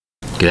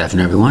Good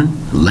afternoon, everyone.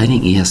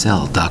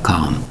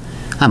 LightningESL.com.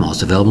 I'm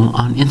also available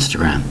on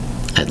Instagram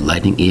at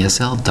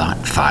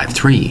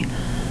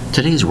lightningesl.53.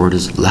 Today's word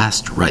is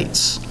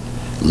Lastrites.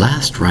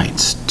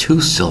 Lastrites, 2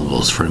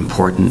 syllables for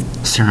important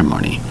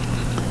ceremony.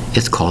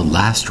 It's called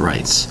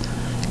Lastrites.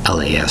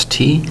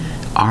 Lastrites.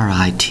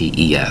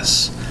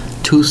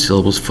 2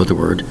 syllables for the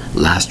word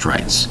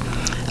Lastrites.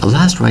 A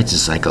Lastrites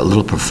is like a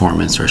little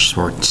performance or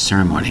short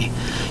ceremony,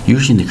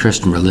 usually in the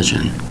Christian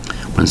religion.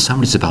 When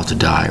somebody's about to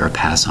die or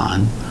pass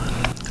on,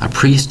 a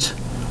priest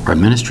or a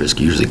minister is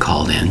usually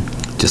called in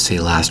to say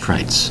last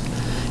rites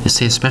and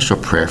say a special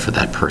prayer for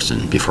that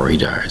person before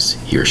he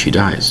or she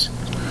dies.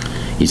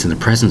 He's in the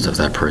presence of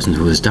that person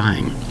who is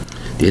dying.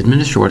 They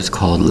administer what is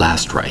called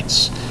last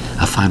rites,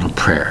 a final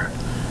prayer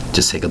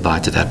to say goodbye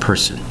to that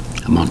person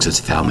amongst his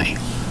family.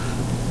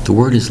 The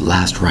word is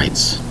last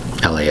rites,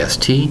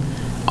 Lastrites,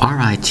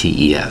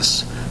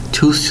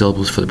 2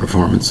 syllables for the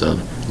performance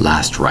of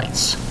last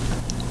rites.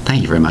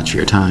 Thank you very much for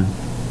your time.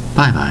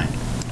 Bye-bye.